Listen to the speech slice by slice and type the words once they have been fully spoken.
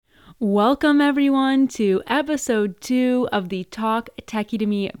Welcome everyone to episode 2 of the Talk Techie to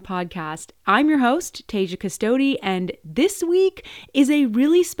Me podcast. I'm your host, Tasia Custodi, and this week is a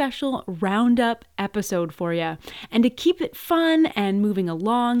really special roundup episode for you. And to keep it fun and moving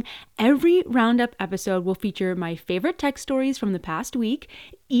along, every roundup episode will feature my favorite tech stories from the past week,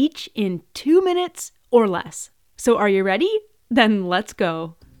 each in 2 minutes or less. So are you ready? Then let's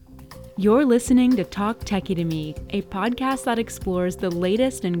go. You're listening to Talk Techie to Me, a podcast that explores the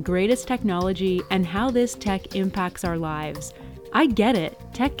latest and greatest technology and how this tech impacts our lives. I get it,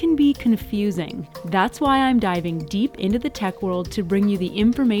 tech can be confusing. That's why I'm diving deep into the tech world to bring you the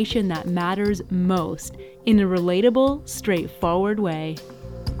information that matters most in a relatable, straightforward way.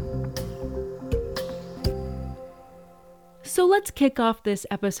 So let's kick off this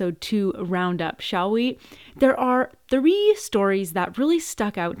episode 2 roundup, shall we? There are 3 stories that really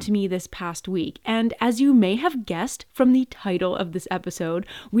stuck out to me this past week, and as you may have guessed from the title of this episode,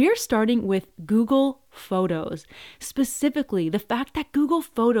 we are starting with Google Photos. Specifically, the fact that Google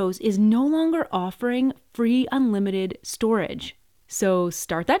Photos is no longer offering free unlimited storage. So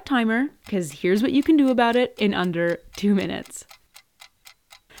start that timer, because here's what you can do about it in under 2 minutes.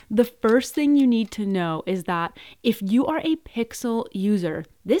 The first thing you need to know is that if you are a Pixel user,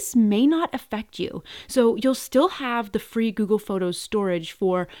 this may not affect you. So you'll still have the free Google Photos storage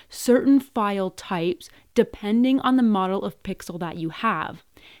for certain file types depending on the model of Pixel that you have.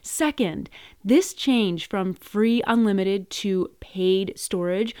 Second, this change from free unlimited to paid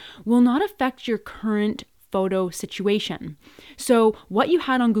storage will not affect your current photo situation. So what you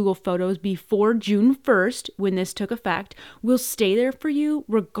had on Google Photos before June 1st, when this took effect, will stay there for you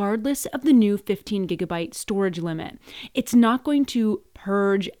regardless of the new 15 gigabyte storage limit. It's not going to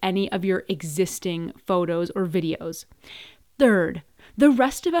purge any of your existing photos or videos. Third, the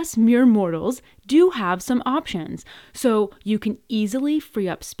rest of us mere mortals do have some options. So you can easily free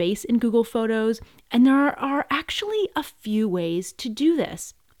up space in Google Photos, and there are actually a few ways to do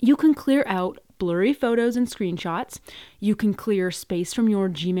this. You can clear out blurry photos and screenshots. You can clear space from your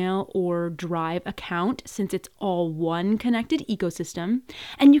Gmail or Drive account since it's all one connected ecosystem.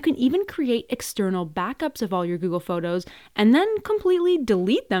 And you can even create external backups of all your Google Photos and then completely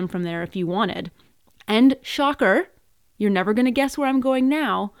delete them from there if you wanted. And shocker, you're never going to guess where I'm going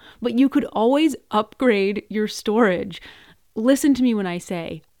now, but you could always upgrade your storage. Listen to me when I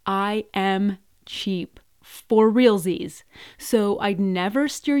say, I am cheap. For realsies. So I'd never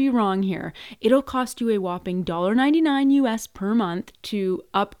steer you wrong here. It'll cost you a whopping $1.99 US per month to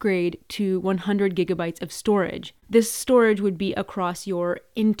upgrade to 100 gigabytes of storage. This storage would be across your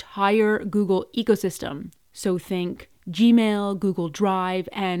entire Google ecosystem. So think Gmail, Google Drive,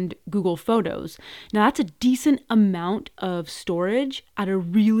 and Google Photos. Now that's a decent amount of storage at a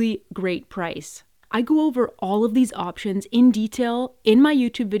really great price. I go over all of these options in detail in my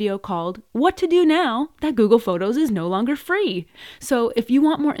YouTube video called What to Do Now That Google Photos is No Longer Free. So if you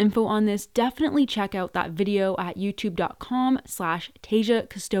want more info on this, definitely check out that video at youtube.com/Tasia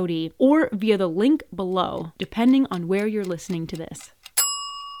Custodi or via the link below, depending on where you're listening to this.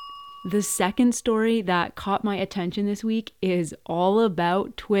 The second story that caught my attention this week is all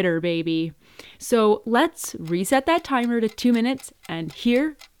about Twitter, baby. So let's reset that timer to 2 minutes, and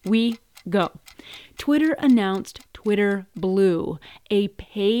here we go. Twitter announced Twitter Blue, a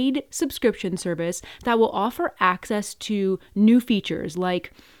paid subscription service that will offer access to new features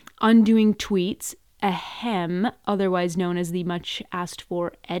like undoing tweets, ahem, otherwise known as the much asked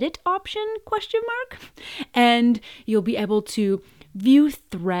for edit option, ? And you'll be able to view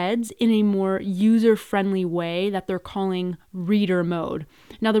threads in a more user-friendly way that they're calling reader mode.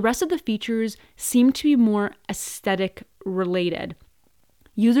 Now, the rest of the features seem to be more aesthetic related.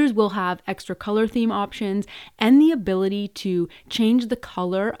 Users will have extra color theme options and the ability to change the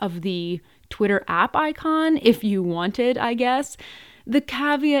color of the Twitter app icon if you wanted, I guess. The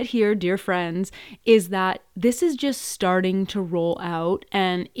caveat here, dear friends, is that this is just starting to roll out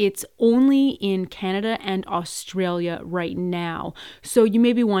and it's only in Canada and Australia right now. So you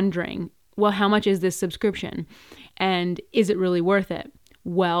may be wondering, well, how much is this subscription? And is it really worth it?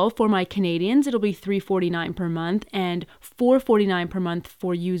 Well, for my Canadians, it'll be $3.49 per month and $4.49 per month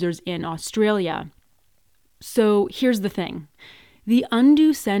for users in Australia. So here's the thing. The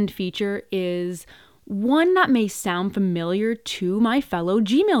undo send feature is one that may sound familiar to my fellow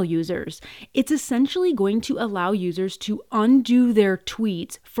Gmail users. It's essentially going to allow users to undo their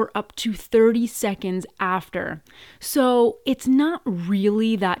tweets for up to 30 seconds after. So it's not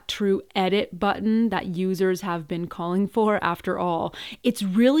really that true edit button that users have been calling for after all. It's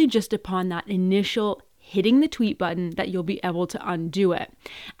really just upon that initial hitting the tweet button that you'll be able to undo it.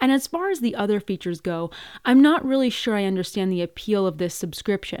 And as far as the other features go, I'm not really sure I understand the appeal of this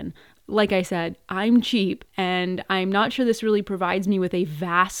subscription. Like I said, I'm cheap, and I'm not sure this really provides me with a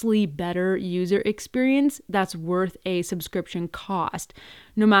vastly better user experience that's worth a subscription cost,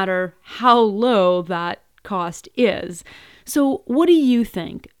 no matter how low that cost is. So what do you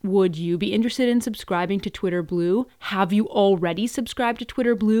think? Would you be interested in subscribing to Twitter Blue? Have you already subscribed to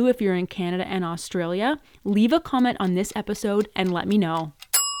Twitter Blue if you're in Canada and Australia? Leave a comment on this episode and let me know.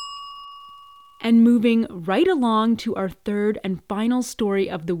 And moving right along to our third and final story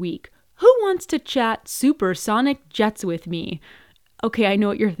of the week. Who wants to chat supersonic jets with me? Okay, I know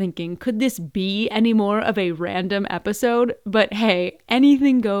what you're thinking. Could this be any more of a random episode? But hey,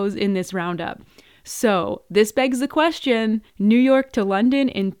 anything goes in this roundup. So this begs the question, New York to London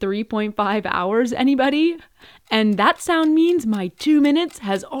in 3.5 hours, anybody? And that sound means my 2 minutes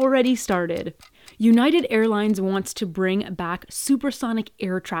has already started. United Airlines wants to bring back supersonic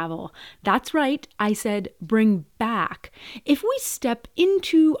air travel. That's right, I said bring back. If we step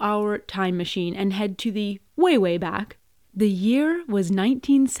into our time machine and head to the way back, the year was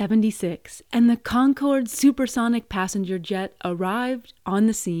 1976, and the Concorde supersonic passenger jet arrived on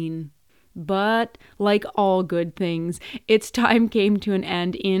the scene. But like all good things, its time came to an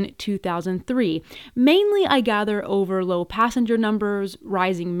end in 2003. Mainly, I gather, over low passenger numbers,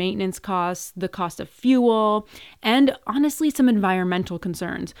 rising maintenance costs, the cost of fuel, and honestly, some environmental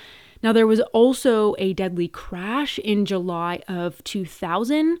concerns. Now, there was also a deadly crash in July of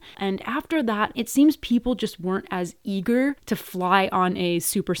 2000, and after that, it seems people just weren't as eager to fly on a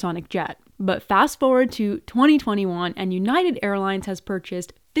supersonic jet. But fast forward to 2021, and United Airlines has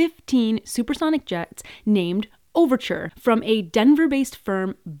purchased 15 supersonic jets named Overture from a Denver-based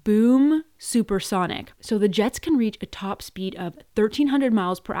firm, Boom Supersonic. So the jets can reach a top speed of 1,300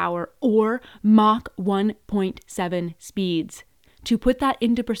 miles per hour or Mach 1.7 speeds. To put that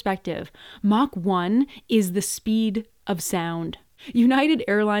into perspective, Mach 1 is the speed of sound. United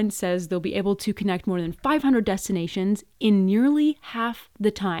Airlines says they'll be able to connect more than 500 destinations in nearly half the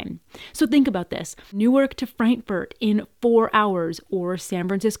time. So think about this. Newark to Frankfurt in 4 hours, or San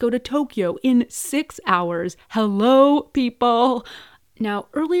Francisco to Tokyo in 6 hours. Hello, people! Now,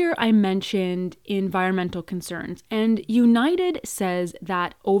 earlier I mentioned environmental concerns, and United says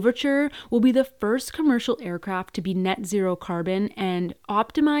that Overture will be the first commercial aircraft to be net zero carbon and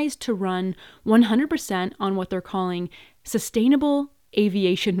optimized to run 100% on what they're calling sustainable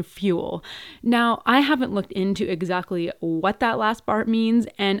aviation fuel. Now, I haven't looked into exactly what that last part means,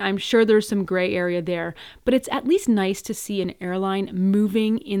 and I'm sure there's some gray area there, but it's at least nice to see an airline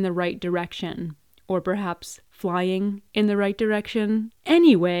moving in the right direction. Or perhaps flying in the right direction.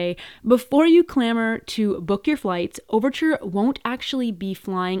 Anyway, before you clamor to book your flights, Overture won't actually be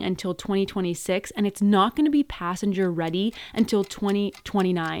flying until 2026, and it's not going to be passenger ready until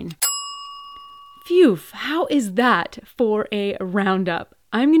 2029. Phew, how is that for a roundup?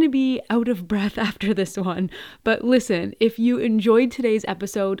 I'm going to be out of breath after this one. But listen, if you enjoyed today's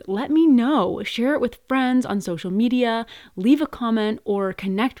episode, let me know. Share it with friends on social media, leave a comment, or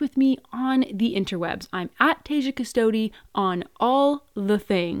connect with me on the interwebs. I'm at Tasia Custodi on all the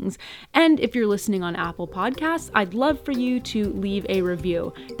things. And if you're listening on Apple Podcasts, I'd love for you to leave a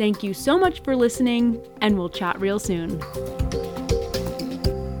review. Thank you so much for listening, and we'll chat real soon.